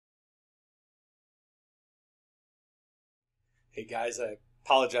Hey guys, I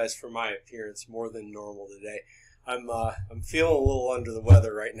apologize for my appearance more than normal today. I'm feeling a little under the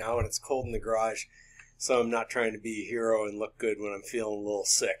weather right now, and it's cold in the garage, so I'm not trying to be a hero and look good when I'm feeling a little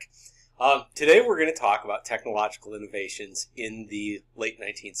sick. Today we're going to talk about technological innovations in the late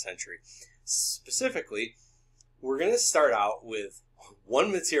 19th century. Specifically, we're going to start out with one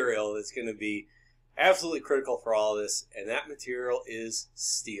material that's going to be absolutely critical for all of this, and that material is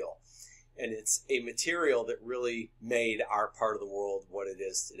steel. And it's a material that really made our part of the world what it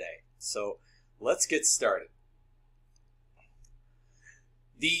is today. So let's get started.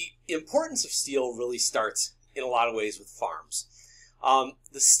 The importance of steel really starts in a lot of ways with farms.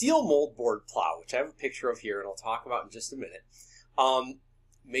 The steel moldboard plow, which I have a picture of here and I'll talk about in just a minute,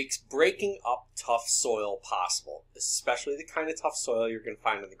 makes breaking up tough soil possible, especially the kind of tough soil you're going to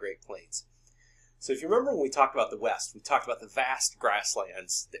find on the Great Plains. So if you remember when we talked about the West, we talked about the vast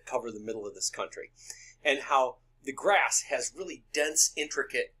grasslands that cover the middle of this country and how the grass has really dense,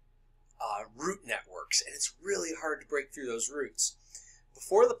 intricate root networks, and it's really hard to break through those roots.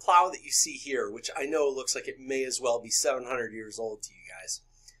 Before the plow that you see here, which I know looks like it may as well be 700 years old to you guys,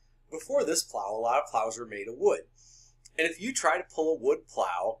 before this plow, a lot of plows were made of wood. And if you try to pull a wood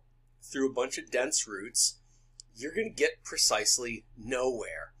plow through a bunch of dense roots, you're going to get precisely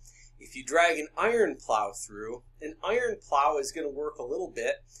nowhere. If you drag an iron plow through, an iron plow is going to work a little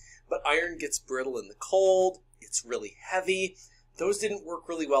bit, but iron gets brittle in the cold, it's really heavy. Those didn't work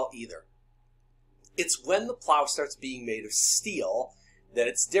really well either. It's when the plow starts being made of steel that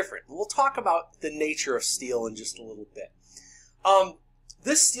it's different. We'll talk about the nature of steel in just a little bit.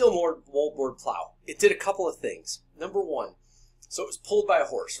 This steel moldboard plow, it did a couple of things. Number one, so it was pulled by a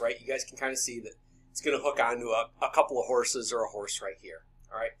horse, right? You guys can kind of see that it's going to hook onto a couple of horses or a horse right here,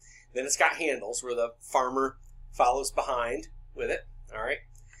 all right? Then it's got handles where the farmer follows behind with it, all right?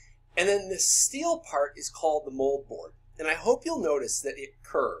 And then the steel part is called the moldboard. And I hope you'll notice that it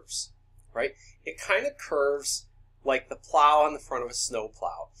curves, right? It kind of curves like the plow on the front of a snow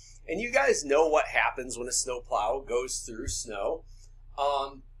plow. And you guys know what happens when a snow plow goes through snow.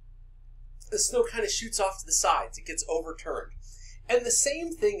 The snow kind of shoots off to the sides. It gets overturned. And the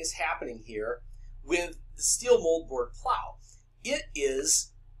same thing is happening here with the steel moldboard plow. It is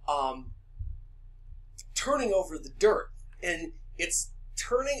turning over the dirt, and it's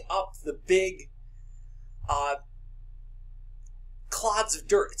turning up the big clods of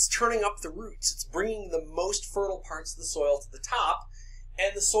dirt. It's turning up the roots. It's bringing the most fertile parts of the soil to the top,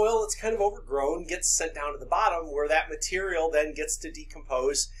 and the soil that's kind of overgrown gets sent down to the bottom, where that material then gets to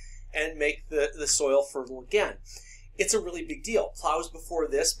decompose and make the soil fertile again. It's a really big deal. Plows before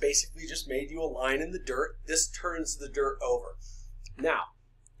this basically just made you a line in the dirt. This turns the dirt over. Now,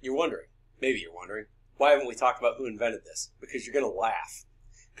 you're wondering, maybe you're wondering, why haven't we talked about who invented this? Because you're going to laugh.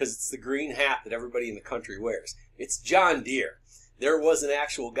 Because it's the green hat that everybody in the country wears. It's John Deere. There was an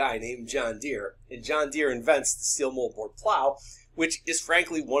actual guy named John Deere, and John Deere invents the steel moldboard plow, which is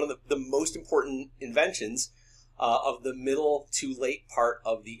frankly one of the most important inventions of the middle to late part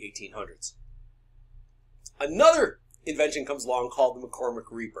of the 1800s. Another invention comes along called the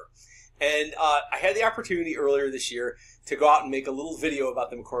McCormick Reaper. And I had the opportunity earlier this year to go out and make a little video about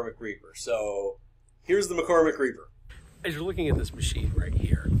the McCormick Reaper. So here's the McCormick Reaper. As you're looking at this machine right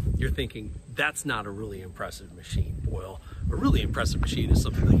here, you're thinking, that's not a really impressive machine. Well, a really impressive machine is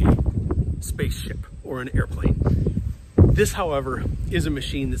something like a spaceship or an airplane. This, however, is a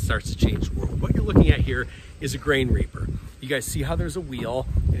machine that starts to change the world. What you're looking at here is a grain reaper. You guys see how there's a wheel,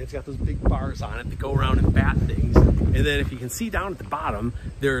 and it's got those big bars on it that go around and bat things. And then if you can see down at the bottom,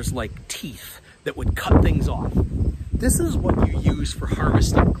 there's like teeth that would cut things off. This is what you use for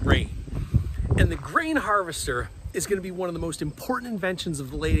harvesting grain. And the grain harvester is going to be one of the most important inventions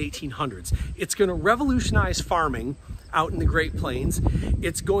of the late 1800s. It's going to revolutionize farming out in the Great Plains.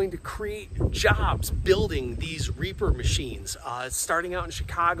 It's going to create jobs building these reaper machines, starting out in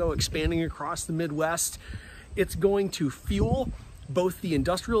Chicago, expanding across the Midwest. It's going to fuel both the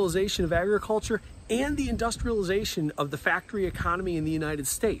industrialization of agriculture and the industrialization of the factory economy in the United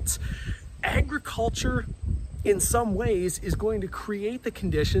States. Agriculture, in some ways, is going to create the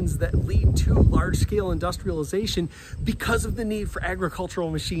conditions that lead to large-scale industrialization because of the need for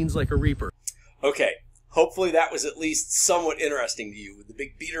agricultural machines like a reaper. Okay, hopefully that was at least somewhat interesting to you, with the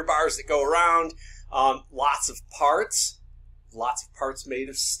big beater bars that go around, lots of parts made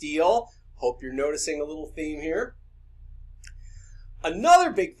of steel. Hope you're noticing a little theme here. Another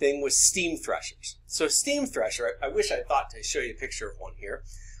big thing was steam threshers. So steam thresher, I wish I thought to show you a picture of one here.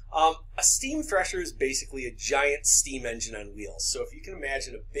 A steam thresher is basically a giant steam engine on wheels. So if you can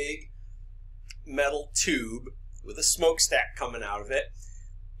imagine a big metal tube with a smokestack coming out of it,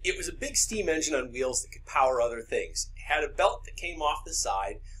 it was a big steam engine on wheels that could power other things. It had a belt that came off the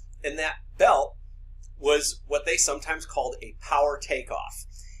side, and that belt was what they sometimes called a power takeoff.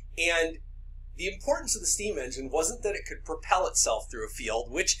 And the importance of the steam engine wasn't that it could propel itself through a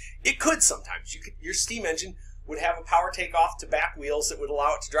field, which it could sometimes. Your steam engine would have a power takeoff to back wheels that would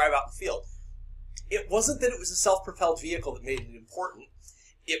allow it to drive out in the field. It wasn't that it was a self-propelled vehicle that made it important.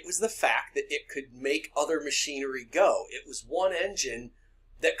 It was the fact that it could make other machinery go. It was one engine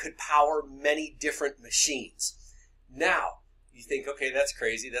that could power many different machines. Now, you think, okay, that's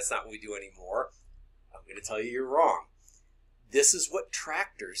crazy. That's not what we do anymore. I'm going to tell you you're wrong. This is what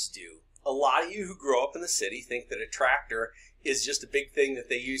tractors do. A lot of you who grow up in the city think that a tractor is just a big thing that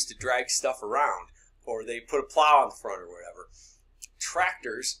they use to drag stuff around, or they put a plow on the front or whatever.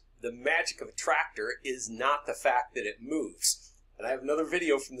 Tractors, the magic of a tractor is not the fact that it moves. And I have another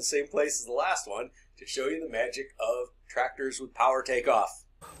video from the same place as the last one to show you the magic of tractors with power takeoff.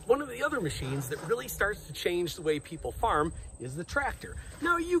 One of the other machines that really starts to change the way people farm is the tractor.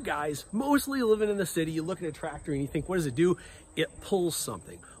 Now, you guys, mostly living in the city, you look at a tractor and you think, what does it do? It pulls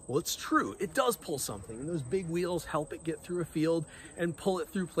something. Well, it's true. It does pull something. And those big wheels help it get through a field and pull it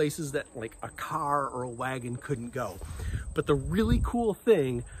through places that like a car or a wagon couldn't go. But the really cool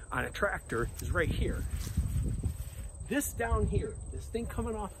thing on a tractor is right here. This down here, this thing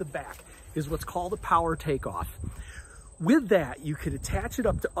coming off the back, is what's called a power takeoff. With that, you could attach it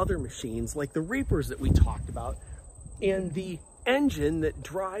up to other machines like the reapers that we talked about, and the engine that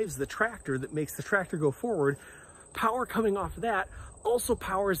drives the tractor, that makes the tractor go forward, power coming off of that also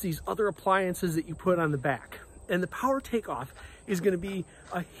powers these other appliances that you put on the back. And the power takeoff is going to be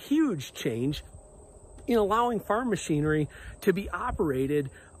a huge change in allowing farm machinery to be operated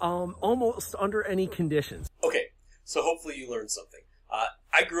almost under any conditions. Okay, so hopefully you learned something.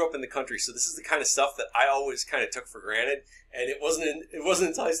 I grew up in the country, so this is the kind of stuff that I always kind of took for granted, and it wasn't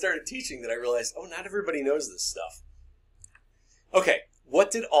until I started teaching that I realized, oh, not everybody knows this stuff. Okay,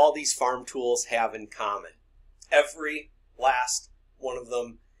 what did all these farm tools have in common? Every last one of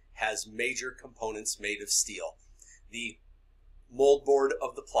them has major components made of steel. The mold board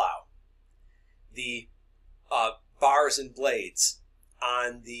of the plow, the bars and blades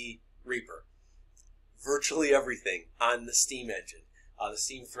on the reaper, virtually everything on the steam engine, the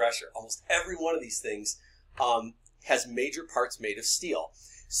steam thresher. Almost every one of these things has major parts made of steel.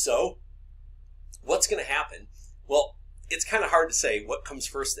 So what's going to happen? Well, it's kind of hard to say what comes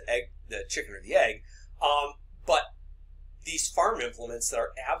first, the chicken or the egg, but these farm implements that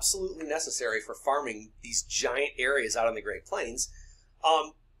are absolutely necessary for farming these giant areas out on the Great Plains,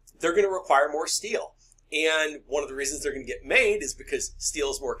 they're going to require more steel. And one of the reasons they're going to get made is because steel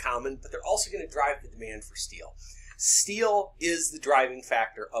is more common, but they're also going to drive the demand for steel. Steel is the driving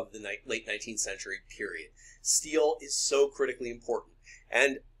factor of the late 19th century period. Steel is so critically important.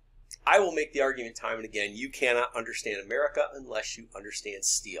 And I will make the argument time and again, you cannot understand America unless you understand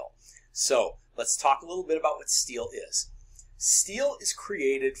steel. So let's talk a little bit about what steel is. Steel is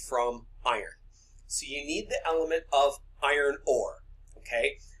created from iron. So you need the element of iron ore,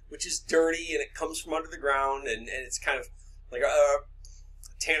 okay, which is dirty and it comes from under the ground and it's kind of like a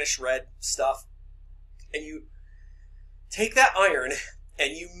tannish red stuff. And you take that iron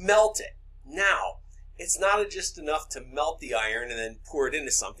and you melt it. Now, it's not just enough to melt the iron and then pour it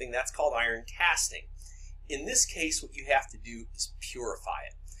into something. That's called iron casting. In this case, what you have to do is purify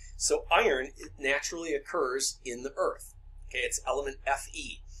it. So iron naturally occurs in the earth. Okay, it's element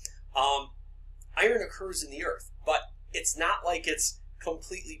Fe. Iron occurs in the earth, but it's not like it's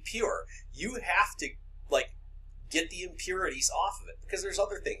completely pure. You have to get the impurities off of it because there's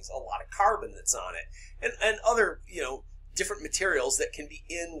other things, a lot of carbon that's on it, and other different materials that can be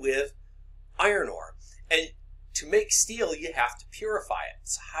in with iron ore. And to make steel, you have to purify it.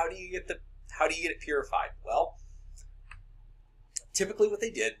 So how do you get it purified? Well, typically what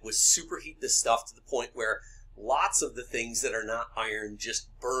they did was superheat this stuff to the point where lots of the things that are not iron just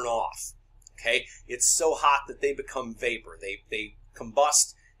burn off. Okay, it's so hot that they become vapor. They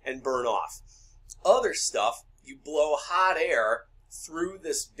combust and burn off. Other stuff, you blow hot air through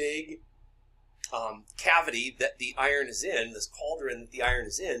this big cavity that the iron is in, this cauldron that the iron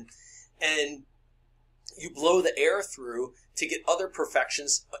is in, and you blow the air through to get other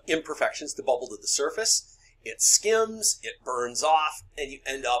imperfections to bubble to the surface. It skims, it burns off, and you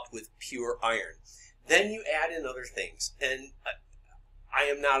end up with pure iron. Then you add in other things, and I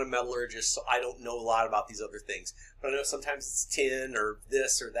am not a metallurgist, so I don't know a lot about these other things. But I know sometimes it's tin or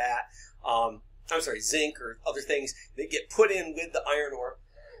this or that. I'm sorry, zinc or other things that get put in with the iron ore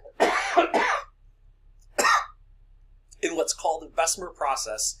in what's called the Bessemer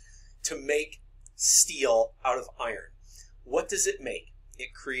process to make steel out of iron. What does it make?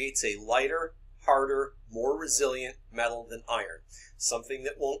 it creates a lighter, harder, more resilient metal than iron. Something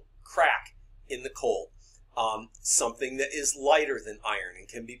that won't crack in the cold. Something that is lighter than iron and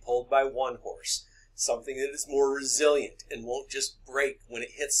can be pulled by one horse. Something that is more resilient and won't just break when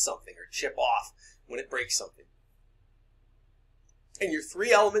it hits something or chip off when it breaks something. And your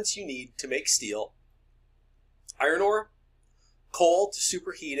three elements you need to make steel: iron ore, coal to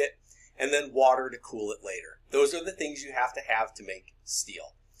superheat it, and then water to cool it later. Those are the things you have to make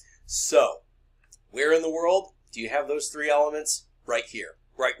steel. So, where in the world do you have those three elements? Right here,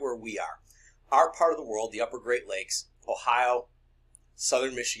 right where we are. Our part of the world, the Upper Great Lakes, Ohio,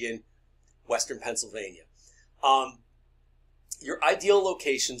 Southern Michigan, Western Pennsylvania. Your ideal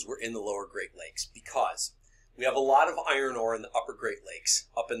locations were in the Lower Great Lakes because we have a lot of iron ore in the Upper Great Lakes.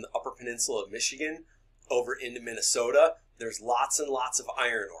 Up in the Upper Peninsula of Michigan, over into Minnesota, there's lots and lots of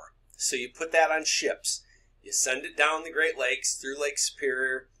iron ore. So you put that on ships. You send it down the Great Lakes, through Lake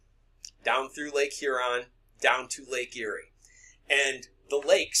Superior, down through Lake Huron, down to Lake Erie. And the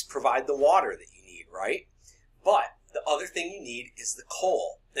lakes provide the water that you need, right? But the other thing you need is the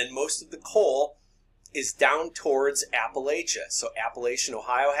coal. And most of the coal is down towards Appalachia. So Appalachian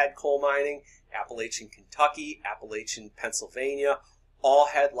Ohio had coal mining, Appalachian Kentucky, Appalachian Pennsylvania, all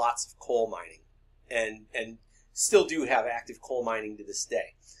had lots of coal mining and still do have active coal mining to this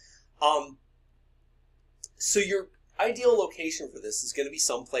day. So your ideal location for this is going to be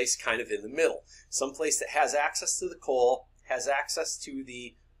someplace kind of in the middle. Someplace that has access to the coal, has access to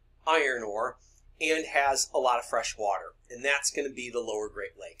the iron ore, and has a lot of fresh water. And that's going to be the Lower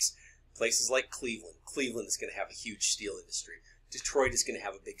Great Lakes. Places like Cleveland. Cleveland is going to have a huge steel industry. Detroit is going to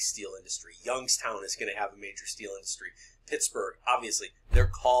have a big steel industry. Youngstown is going to have a major steel industry. Pittsburgh, obviously, they're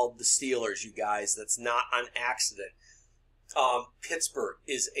called the Steelers, you guys. That's not on accident. Pittsburgh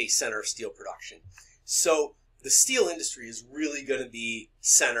is a center of steel production. So the steel industry is really going to be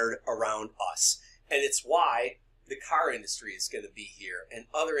centered around us. And it's why the car industry is going to be here, and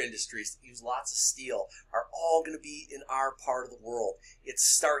other industries that use lots of steel are all going to be in our part of the world. It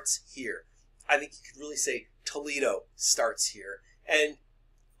starts here. I think you could really say Toledo starts here. And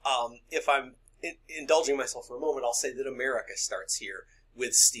if I'm indulging myself for a moment, I'll say that America starts here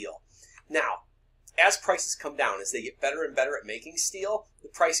with steel. Now, as prices come down, as they get better and better at making steel, the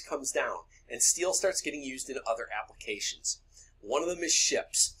price comes down, and steel starts getting used in other applications. One of them is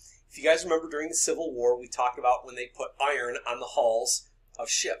ships. If you guys remember during the Civil War, we talked about when they put iron on the hulls of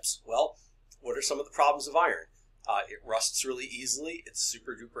ships. Well, what are some of the problems of iron? It rusts really easily, it's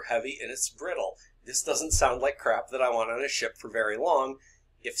super duper heavy, and it's brittle. This doesn't sound like crap that I want on a ship for very long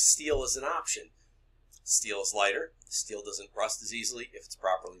if steel is an option. Steel is lighter, steel doesn't rust as easily if it's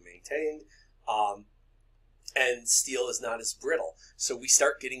properly maintained, and steel is not as brittle. So we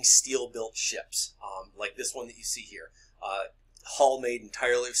start getting steel-built ships, like this one that you see here. Hull made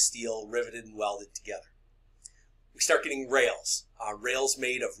entirely of steel, riveted and welded together. We start getting rails, rails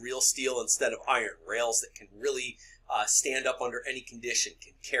made of real steel instead of iron, rails that can really stand up under any condition,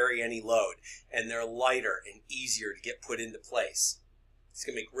 can carry any load, and they're lighter and easier to get put into place. It's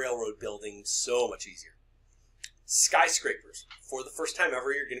going to make railroad building so much easier. Skyscrapers. For the first time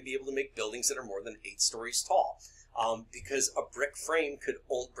ever, you're going to be able to make buildings that are more than 8 stories tall, because a brick frame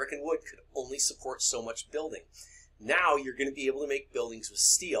brick and wood could only support so much building. Now you're going to be able to make buildings with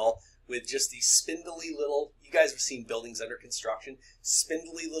steel with just these spindly little, you guys have seen buildings under construction,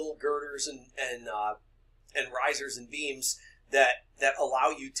 spindly little girders and risers and beams that allow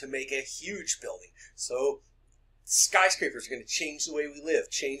you to make a huge building. So skyscrapers are going to change the way we live,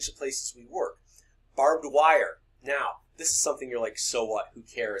 change the places we work. Barbed wire. Now, this is something you're like, so what? Who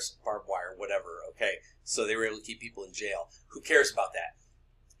cares? Barbed wire, whatever, okay? So they were able to keep people in jail. Who cares about that?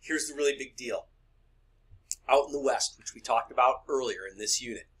 Here's the really big deal. Out in the West, which we talked about earlier in this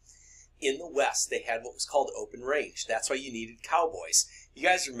unit, in the West, they had what was called open range. That's why you needed cowboys. You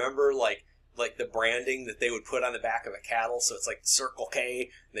guys remember like the branding that they would put on the back of a cattle? So it's like Circle K,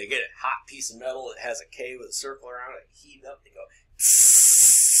 and they get a hot piece of metal that has a K with a circle around it, heat up, they go,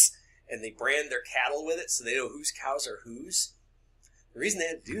 tss, and they brand their cattle with it so they know whose cows are whose. The reason they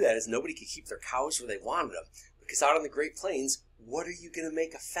had to do that is nobody could keep their cows where they wanted them, because out on the Great Plains, what are you going to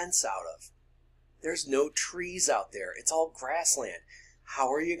make a fence out of? There's no trees out there. It's all grassland.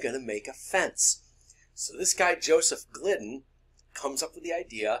 How are you going to make a fence? So this guy, Joseph Glidden, comes up with the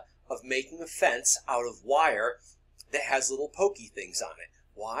idea of making a fence out of wire that has little pokey things on it.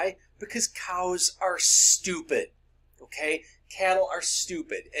 Why? Because cows are stupid. Okay? Cattle are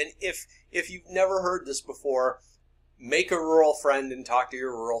stupid. And if you've never heard this before, make a rural friend and talk to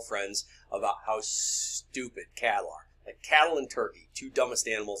your rural friends about how stupid cattle are. Like cattle and turkey, 2 dumbest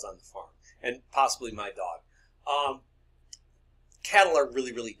animals on the farm. And possibly my dog. cattle are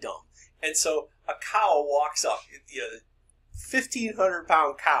really, really dumb. And so a cow walks up,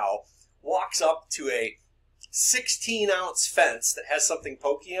 1,500-pound cow walks up to a 16-ounce fence that has something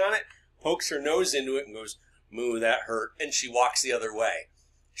pokey on it, pokes her nose into it and goes, "Moo, that hurt," and she walks the other way.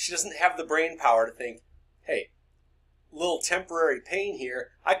 She doesn't have the brain power to think, hey, little temporary pain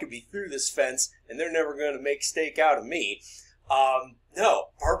here, I could be through this fence and they're never going to make steak out of me. No,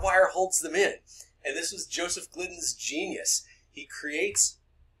 barbed wire holds them in. And this was Joseph Glidden's genius. He creates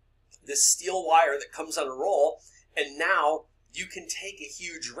this steel wire that comes on a roll, and now you can take a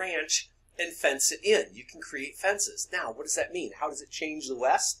huge ranch and fence it in. You can create fences. Now, what does that mean? How does it change the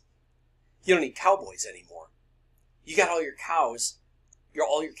West? You don't need cowboys anymore. You got all your cows,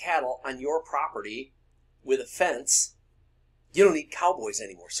 all your cattle on your property with a fence. You don't need cowboys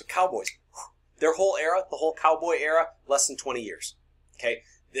anymore. So cowboys, their whole era, the whole cowboy era, less than 20 years. Okay,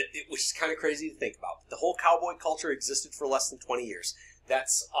 which is kind of crazy to think about. The whole cowboy culture existed for less than 20 years.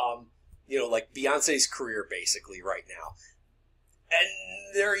 That's, like Beyonce's career basically right now. And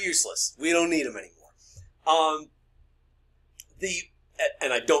they're useless. We don't need them anymore.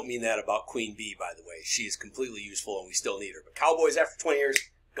 And I don't mean that about Queen Bee, by the way. She is completely useful and we still need her. But cowboys after 20 years,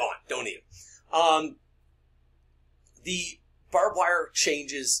 gone. Don't need them. The barbed wire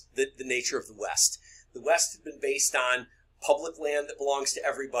changes the nature of the West. The West has been based on public land that belongs to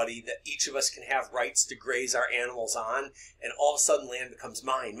everybody, that each of us can have rights to graze our animals on, and all of a sudden land becomes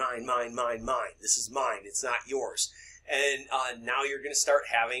mine, mine, mine, mine, mine. This is mine. It's not yours. And now you're going to start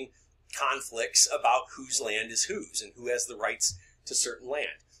having conflicts about whose land is whose and who has the rights to certain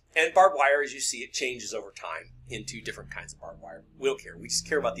land. And barbed wire, as you see, it changes over time into different kinds of barbed wire. We don't care. We just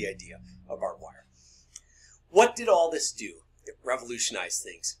care about the idea of barbed wire. What did all this do? It revolutionized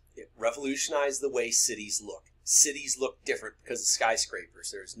things. It revolutionized the way cities look. Cities look different because of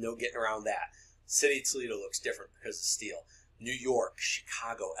skyscrapers. There's no getting around that. City of Toledo looks different because of steel. New York,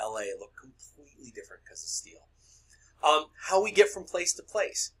 Chicago, LA look completely different because of steel. How we get from place to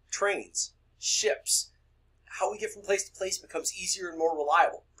place. Trains, ships. How we get from place to place becomes easier and more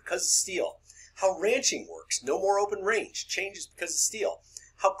reliable because of steel. How ranching works. No more open range. Changes because of steel.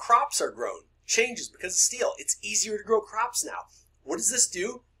 How crops are grown. Changes because of steel. It's easier to grow crops now. What does this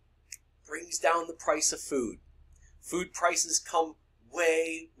do? Brings down the price of food. Food prices come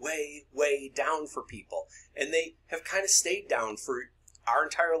way, way, way down for people. And they have kind of stayed down for our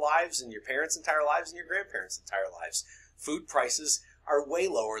entire lives and your parents' entire lives and your grandparents' entire lives. Food prices are way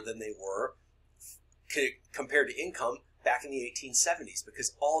lower than they were compared to income back in the 1870s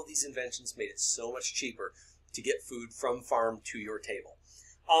because all of these inventions made it so much cheaper to get food from farm to your table.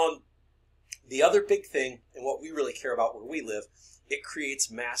 The other big thing, and what we really care about where we live, it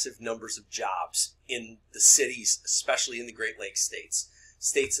creates massive numbers of jobs in the cities, especially in the Great Lakes states,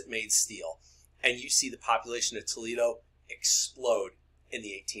 states that made steel. And you see the population of Toledo explode in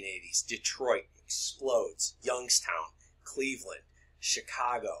the 1880s. Detroit explodes. Youngstown, Cleveland,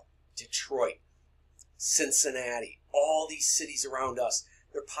 Chicago, Detroit, Cincinnati, all these cities around us,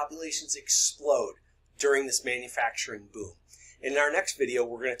 their populations explode during this manufacturing boom. In our next video,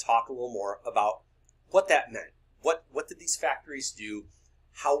 we're going to talk a little more about what that meant. What did these factories do?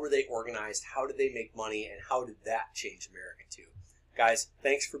 How were they organized? How did they make money? And how did that change America too? Guys,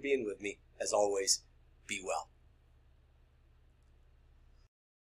 thanks for being with me. As always, be well.